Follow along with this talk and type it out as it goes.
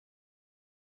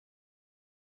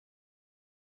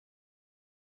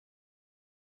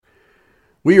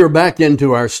We are back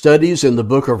into our studies in the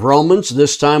book of Romans.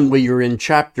 This time we are in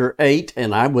chapter 8,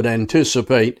 and I would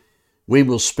anticipate we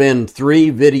will spend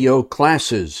 3 video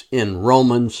classes in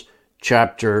Romans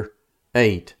chapter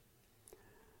 8.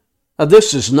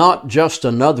 This is not just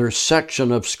another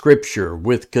section of Scripture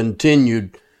with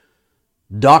continued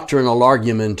doctrinal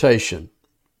argumentation.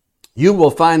 You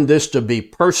will find this to be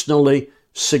personally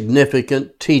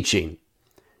significant teaching,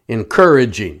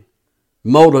 encouraging,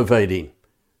 motivating,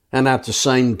 and at the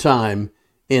same time,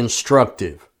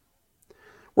 instructive.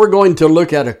 We're going to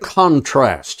look at a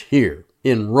contrast here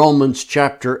in Romans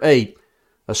chapter 8,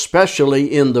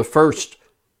 especially in the first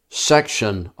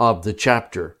section of the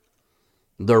chapter.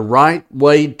 The right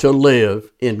way to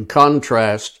live in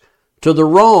contrast to the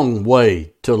wrong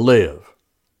way to live.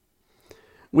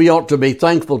 We ought to be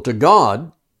thankful to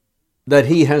God that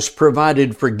He has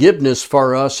provided forgiveness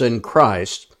for us in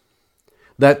Christ,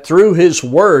 that through His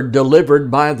Word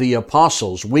delivered by the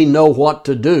apostles, we know what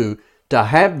to do to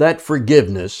have that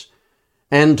forgiveness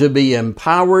and to be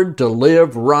empowered to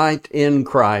live right in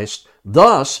Christ,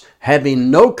 thus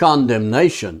having no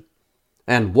condemnation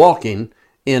and walking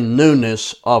in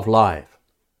newness of life.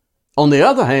 On the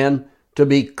other hand, to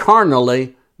be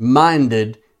carnally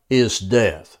minded is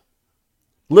death.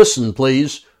 Listen,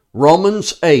 please,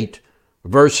 Romans 8,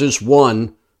 verses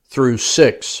 1 through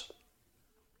 6.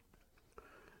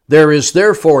 There is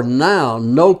therefore now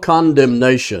no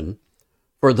condemnation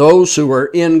for those who are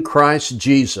in Christ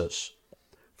Jesus.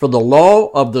 For the law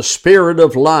of the Spirit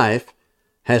of life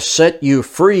has set you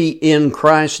free in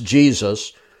Christ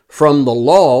Jesus from the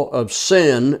law of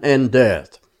sin and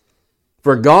death.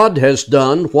 For God has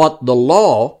done what the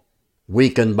law,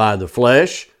 weakened by the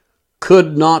flesh,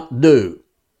 could not do,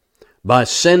 by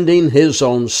sending His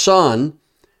own Son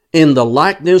in the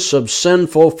likeness of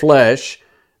sinful flesh,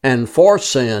 and for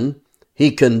sin, He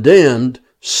condemned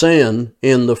sin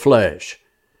in the flesh,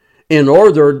 in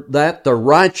order that the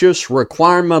righteous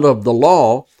requirement of the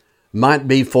law might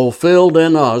be fulfilled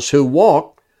in us who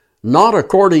walk not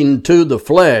according to the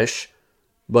flesh,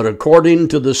 but according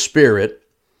to the Spirit.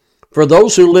 For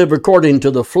those who live according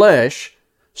to the flesh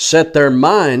set their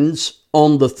minds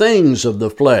on the things of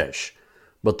the flesh,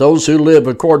 but those who live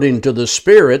according to the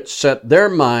Spirit set their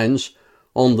minds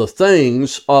on the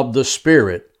things of the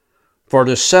Spirit. For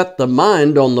to set the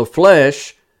mind on the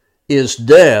flesh is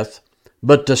death,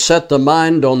 but to set the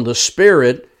mind on the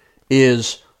Spirit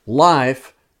is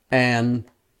life and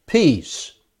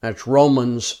peace. That's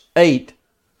Romans 8,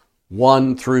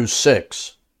 1 through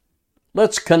 6.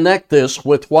 Let's connect this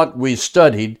with what we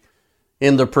studied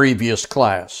in the previous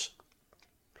class.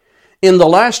 In the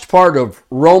last part of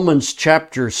Romans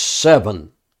chapter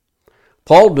 7,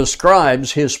 Paul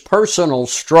describes his personal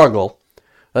struggle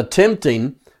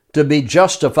attempting to be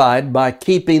justified by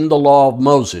keeping the law of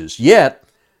Moses, yet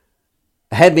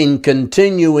having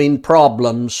continuing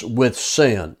problems with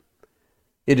sin.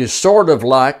 It is sort of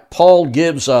like Paul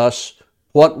gives us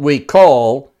what we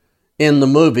call in the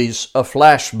movies a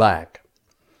flashback.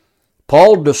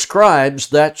 Paul describes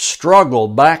that struggle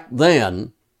back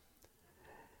then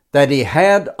that he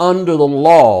had under the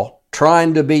law,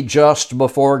 trying to be just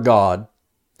before God.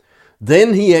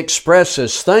 Then he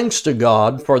expresses thanks to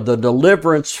God for the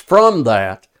deliverance from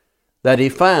that he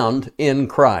found in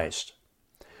Christ.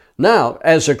 Now,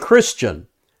 as a Christian,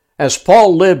 as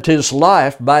Paul lived his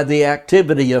life by the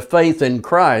activity of faith in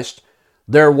Christ,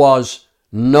 there was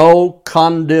no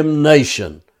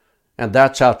condemnation. And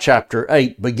that's how chapter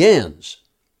 8 begins.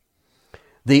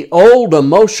 The old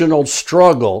emotional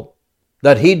struggle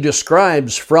that he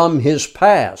describes from his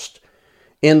past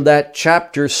in that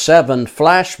chapter 7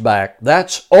 flashback,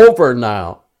 that's over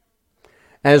now.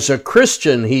 As a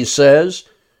Christian, he says,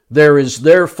 there is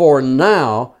therefore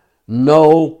now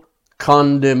no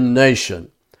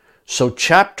condemnation. So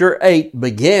chapter 8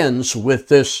 begins with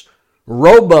this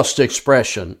robust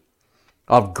expression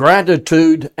of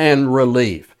gratitude and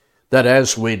relief, that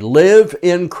as we live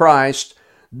in Christ,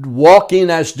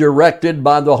 walking as directed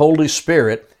by the Holy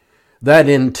Spirit, that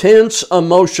intense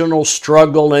emotional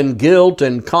struggle and guilt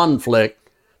and conflict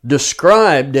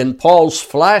described in Paul's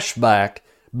flashback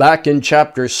back in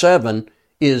chapter 7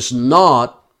 is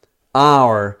not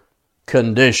our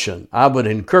condition. I would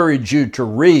encourage you to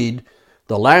read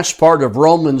the last part of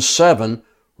Romans 7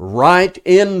 right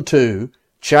into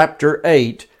chapter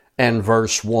 8 and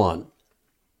verse 1.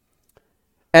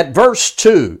 At verse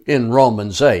 2 in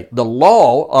Romans 8, the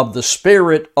law of the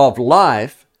Spirit of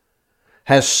life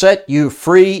has set you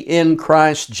free in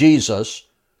Christ Jesus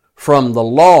from the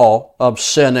law of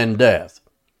sin and death.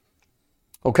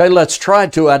 Okay, let's try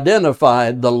to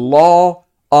identify the law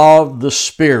of the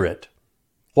Spirit.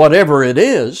 Whatever it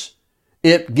is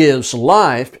it gives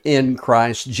life in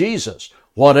Christ Jesus.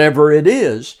 Whatever it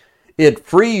is, it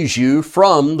frees you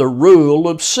from the rule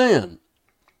of sin.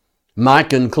 My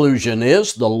conclusion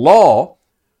is the law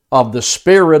of the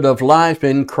Spirit of life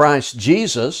in Christ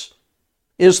Jesus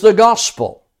is the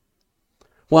gospel.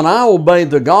 When I obey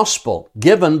the gospel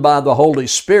given by the Holy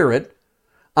Spirit,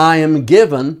 I am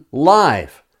given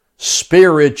life,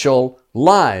 spiritual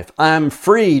life. I am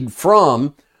freed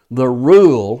from the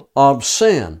rule of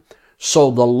sin.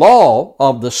 So the law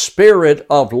of the Spirit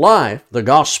of life, the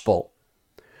gospel,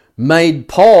 made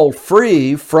Paul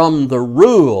free from the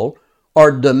rule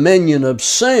or dominion of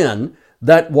sin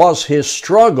that was his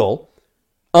struggle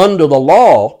under the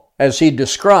law, as he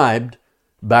described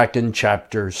back in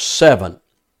chapter 7.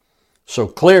 So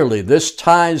clearly this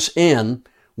ties in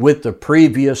with the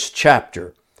previous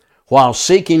chapter. While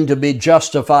seeking to be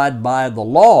justified by the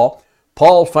law,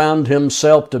 Paul found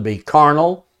himself to be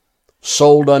carnal,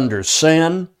 sold under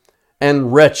sin,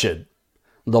 and wretched.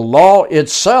 The law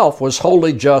itself was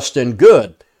wholly just and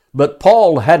good, but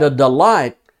Paul had a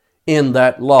delight in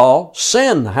that law.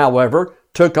 Sin, however,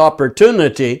 took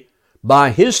opportunity by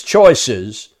his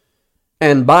choices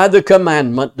and by the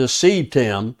commandment deceived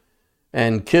him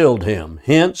and killed him.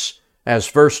 Hence, as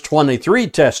verse 23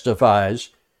 testifies,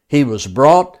 he was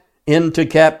brought into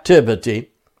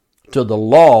captivity to the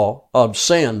law of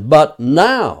sin. But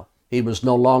now he was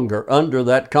no longer under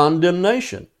that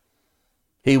condemnation.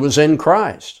 He was in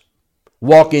Christ,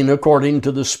 walking according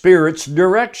to the Spirit's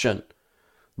direction.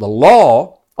 The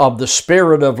law of the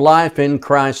Spirit of life in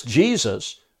Christ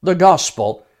Jesus, the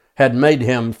gospel, had made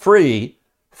him free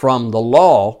from the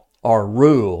law or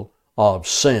rule of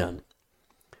sin.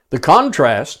 The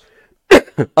contrast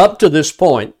up to this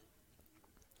point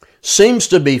seems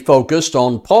to be focused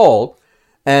on Paul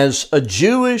as a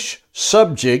Jewish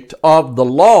subject of the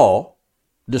law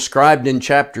described in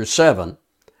chapter 7,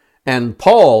 and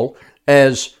Paul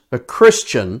as a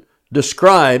Christian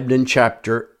described in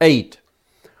chapter 8.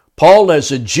 Paul,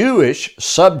 as a Jewish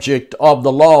subject of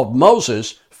the law of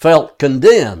Moses, felt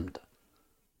condemned.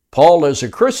 Paul, as a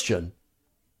Christian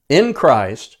in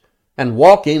Christ and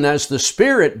walking as the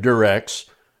Spirit directs,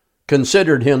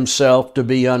 considered himself to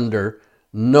be under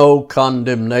no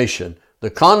condemnation. The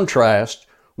contrast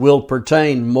will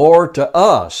pertain more to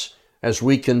us as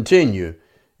we continue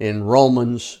in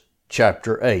Romans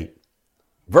chapter 8.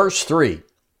 Verse 3,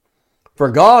 "For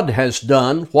God has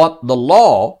done what the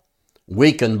law,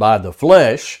 weakened by the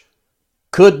flesh,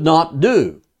 could not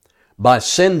do, by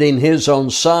sending his own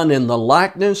Son in the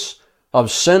likeness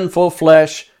of sinful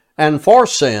flesh, and for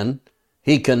sin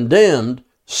he condemned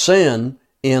sin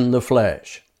in the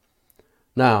flesh."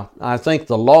 Now, I think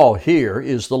the law here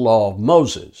is the law of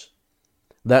Moses,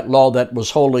 that law that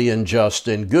was holy and just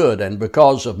and good, and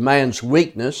because of man's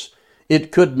weakness,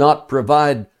 it could not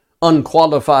provide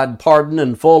unqualified pardon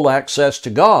and full access to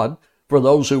God for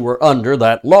those who were under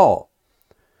that law.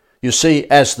 You see,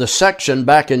 as the section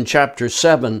back in chapter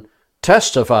 7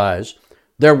 testifies,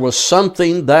 there was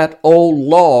something that old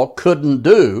law couldn't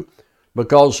do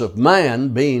because of man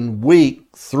being weak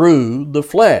through the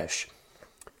flesh.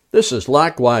 This is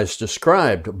likewise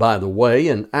described, by the way,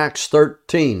 in Acts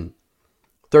 13,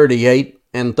 38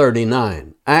 and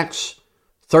 39. Acts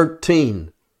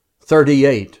 13,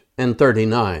 38 and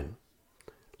 39.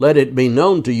 "Let it be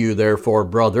known to you, therefore,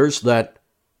 brothers, that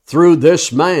through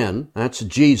this man," that's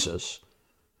Jesus,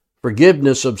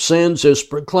 "forgiveness of sins is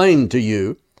proclaimed to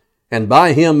you, and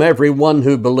by him everyone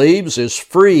who believes is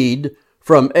freed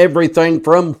from everything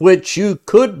from which you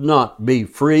could not be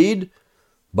freed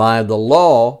by the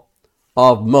law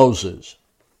of Moses."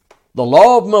 The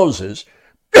law of Moses,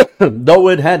 though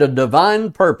it had a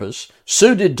divine purpose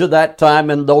suited to that time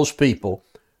and those people,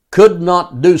 could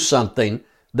not do something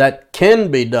that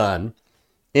can be done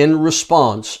in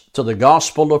response to the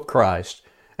gospel of Christ,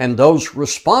 and those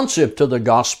responsive to the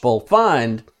gospel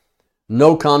find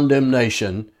no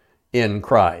condemnation in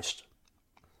Christ.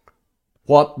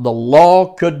 What the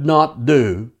law could not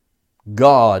do,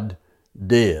 God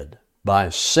did by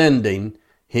sending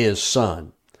his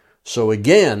Son. So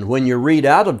again, when you read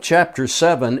out of chapter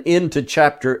 7 into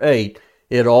chapter 8,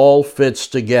 it all fits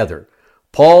together.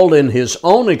 Paul, in his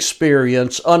own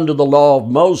experience under the law of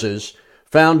Moses,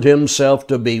 found himself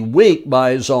to be weak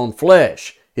by his own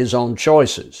flesh, his own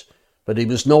choices. But he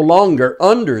was no longer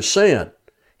under sin.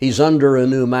 He's under a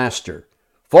new master.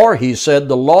 For, he said,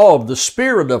 the law of the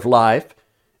Spirit of life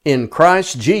in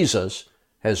Christ Jesus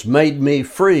has made me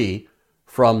free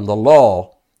from the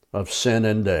law of sin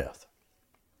and death.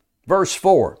 Verse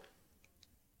 4,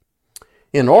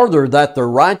 "In order that the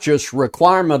righteous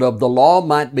requirement of the law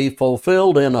might be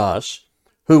fulfilled in us,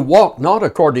 who walk not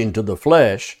according to the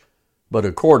flesh, but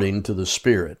according to the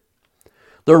Spirit.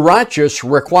 The righteous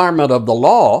requirement of the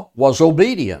law was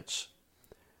obedience.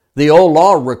 The old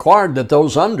law required that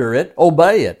those under it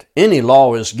obey it. Any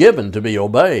law is given to be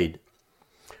obeyed.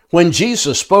 When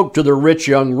Jesus spoke to the rich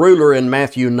young ruler in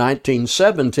Matthew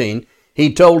 19:17,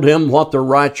 he told him what the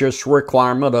righteous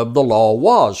requirement of the law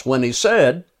was when he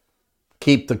said,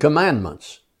 keep the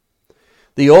commandments.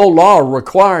 The old law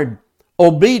required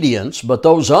obedience, but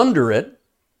those under it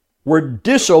were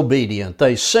disobedient.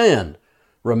 They sinned.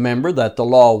 Remember that the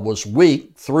law was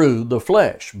weak through the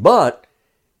flesh. But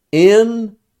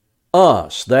in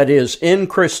us, that is, in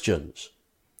Christians,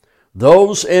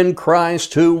 those in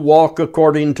Christ who walk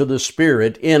according to the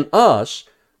Spirit, in us,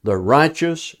 the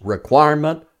righteous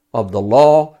requirement of the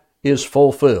law is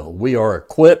fulfilled. We are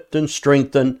equipped and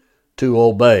strengthened to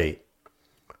obey.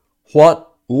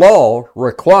 What law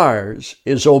requires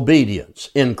is obedience.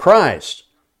 In Christ,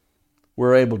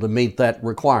 we're able to meet that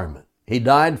requirement. He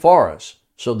died for us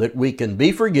so that we can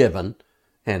be forgiven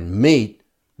and meet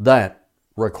that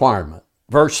requirement.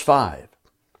 Verse 5.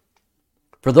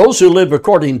 For those who live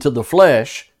according to the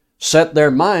flesh set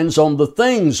their minds on the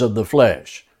things of the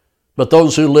flesh, but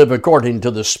those who live according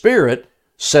to the Spirit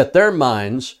set their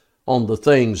minds on the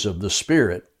things of the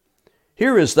Spirit.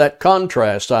 Here is that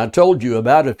contrast I told you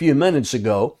about a few minutes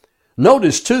ago.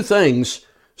 Notice two things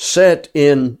set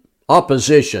in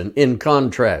opposition, in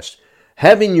contrast.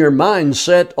 Having your mind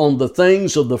set on the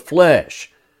things of the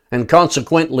flesh and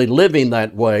consequently living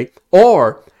that way,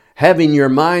 or having your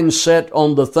mind set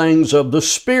on the things of the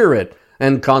Spirit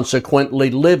and consequently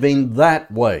living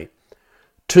that way.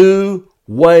 Two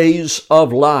ways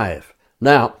of life.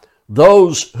 Now,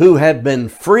 those who have been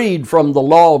freed from the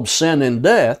law of sin and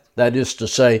death, that is to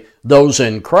say, those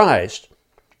in Christ,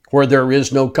 where there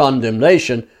is no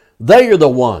condemnation, they are the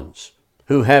ones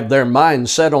who have their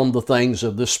minds set on the things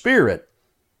of the Spirit.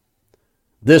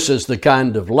 This is the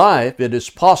kind of life it is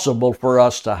possible for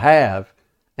us to have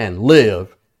and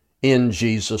live in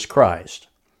Jesus Christ.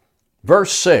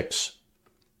 Verse 6,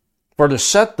 for to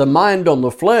set the mind on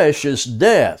the flesh is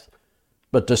death,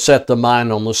 but to set the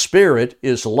mind on the Spirit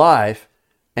is life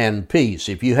and peace.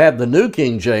 If you have the New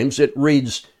King James, it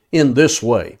reads in this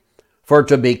way, for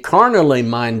to be carnally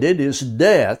minded is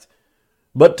death,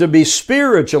 but to be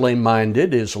spiritually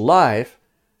minded is life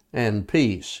and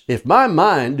peace. If my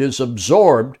mind is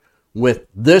absorbed with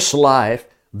this life,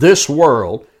 this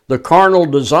world, the carnal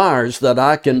desires that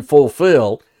I can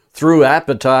fulfill through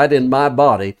appetite in my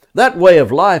body, that way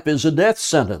of life is a death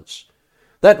sentence.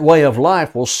 That way of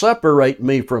life will separate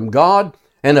me from God,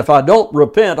 and if I don't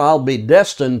repent, I'll be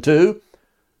destined to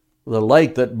the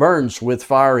lake that burns with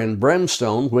fire and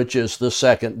brimstone, which is the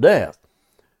second death.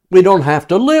 We don't have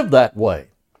to live that way.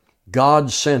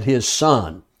 God sent His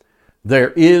Son.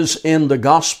 There is in the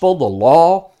gospel the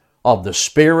law of the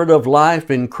Spirit of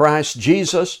life in Christ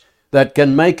Jesus that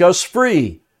can make us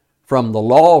free from the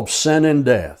law of sin and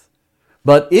death.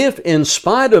 But if in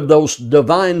spite of those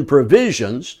divine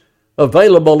provisions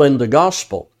available in the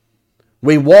gospel,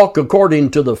 we walk according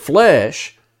to the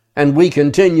flesh and we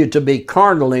continue to be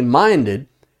carnally minded,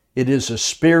 it is a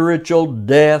spiritual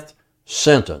death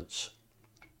sentence.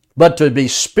 But to be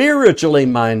spiritually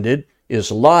minded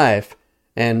is life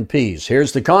and peace.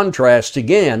 Here's the contrast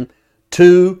again,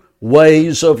 two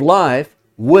ways of life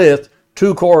with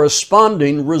two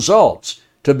corresponding results.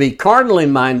 To be carnally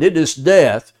minded is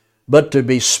death, but to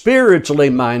be spiritually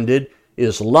minded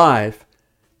is life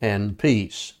and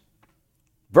peace.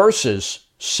 Verses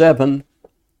 7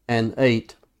 and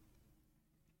 8.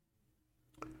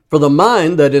 For the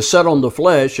mind that is set on the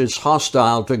flesh is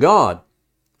hostile to God,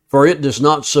 for it does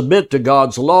not submit to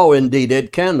God's law, indeed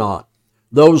it cannot.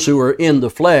 Those who are in the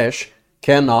flesh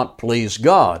cannot please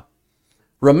God.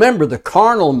 Remember, the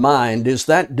carnal mind is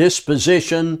that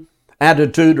disposition,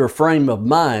 attitude, or frame of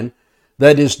mind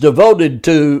that is devoted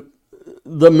to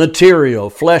the material,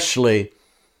 fleshly,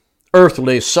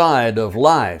 earthly side of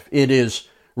life. It is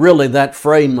really that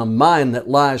frame of mind that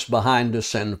lies behind a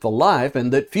sinful life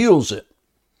and that fuels it.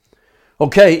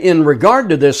 Okay, in regard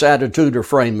to this attitude or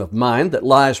frame of mind that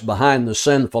lies behind the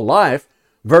sinful life,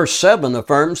 verse 7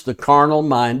 affirms the carnal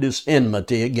mind is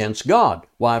enmity against God.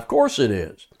 Why, of course it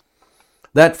is.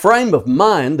 That frame of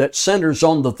mind that centers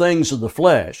on the things of the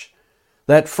flesh,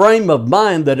 that frame of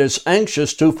mind that is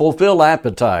anxious to fulfill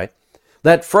appetite,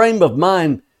 that frame of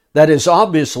mind that is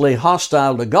obviously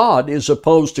hostile to God is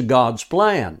opposed to God's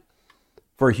plan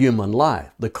for human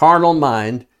life. The carnal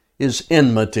mind is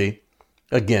enmity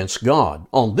against God.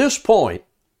 On this point,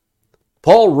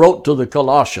 Paul wrote to the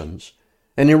Colossians,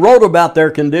 and he wrote about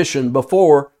their condition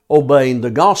before obeying the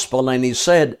gospel. And he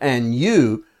said, and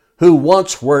you who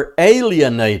once were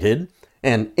alienated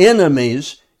and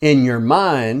enemies in your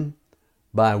mind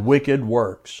by wicked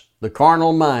works. The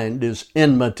carnal mind is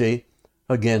enmity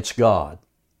against God.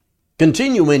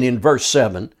 Continuing in verse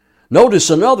 7, notice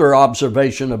another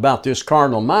observation about this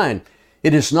carnal mind.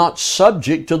 It is not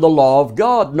subject to the law of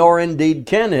God, nor indeed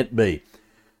can it be.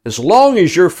 As long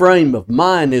as your frame of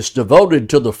mind is devoted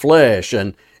to the flesh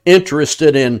and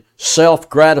interested in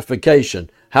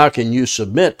self-gratification, how can you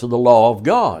submit to the law of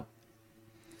God?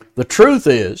 The truth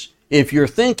is, if your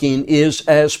thinking is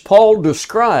as Paul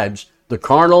describes the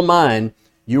carnal mind,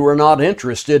 you are not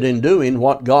interested in doing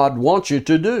what God wants you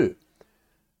to do.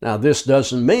 Now, this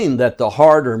doesn't mean that the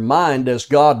heart or mind as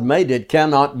God made it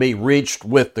cannot be reached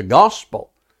with the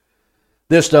gospel.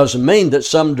 This doesn't mean that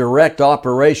some direct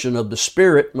operation of the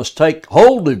Spirit must take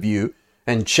hold of you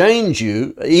and change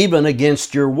you even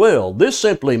against your will. This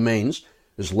simply means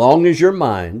as long as your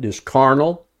mind is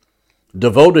carnal,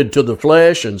 devoted to the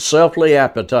flesh and selfly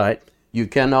appetite, you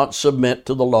cannot submit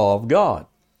to the law of God.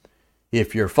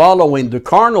 If you're following the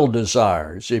carnal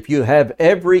desires, if you have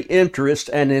every interest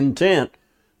and intent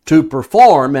to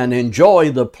perform and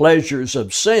enjoy the pleasures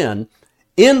of sin,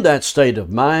 in that state of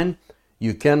mind,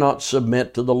 you cannot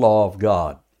submit to the law of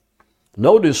God.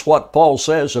 Notice what Paul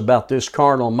says about this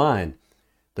carnal mind.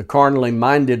 The carnally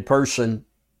minded person,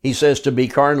 he says to be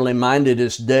carnally minded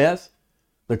is death.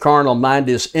 The carnal mind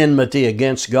is enmity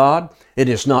against God. It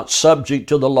is not subject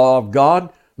to the law of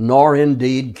God, nor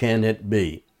indeed can it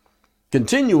be.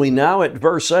 Continuing now at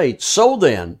verse 8, so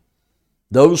then,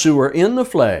 those who are in the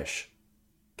flesh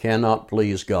cannot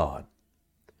please God.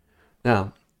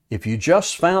 Now, if you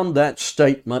just found that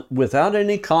statement without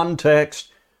any context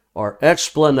or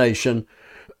explanation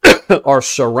or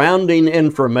surrounding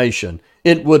information,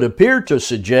 it would appear to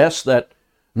suggest that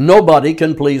nobody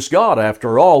can please God.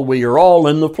 After all, we are all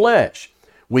in the flesh.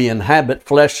 We inhabit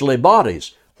fleshly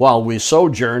bodies while we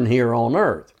sojourn here on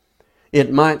earth.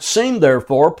 It might seem,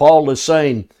 therefore, Paul is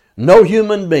saying no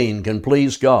human being can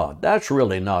please God. That's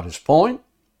really not his point.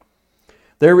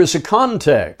 There is a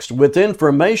context with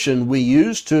information we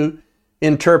use to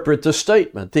interpret the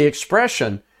statement. The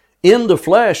expression in the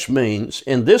flesh means,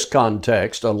 in this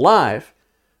context, a life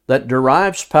that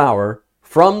derives power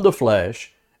from the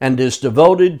flesh and is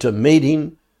devoted to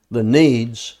meeting the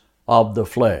needs of the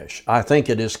flesh. I think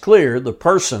it is clear the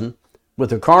person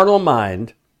with a carnal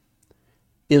mind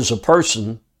is a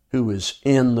person who is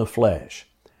in the flesh.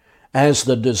 As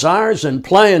the desires and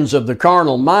plans of the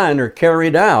carnal mind are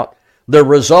carried out, the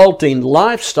resulting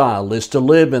lifestyle is to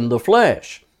live in the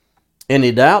flesh.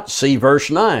 Any doubt? See verse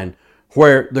 9,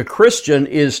 where the Christian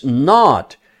is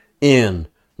not in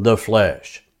the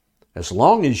flesh. As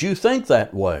long as you think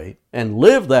that way and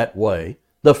live that way,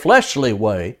 the fleshly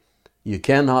way, you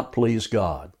cannot please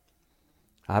God.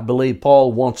 I believe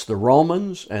Paul wants the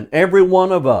Romans and every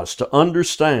one of us to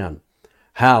understand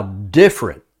how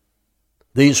different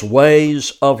these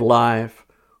ways of life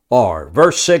are.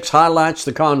 Verse 6 highlights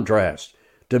the contrast.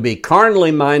 To be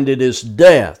carnally minded is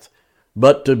death,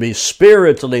 but to be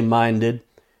spiritually minded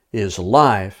is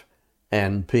life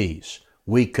and peace.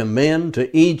 We commend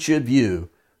to each of you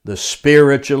the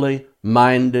spiritually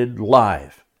minded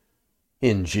life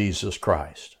in Jesus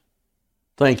Christ.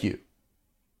 Thank you.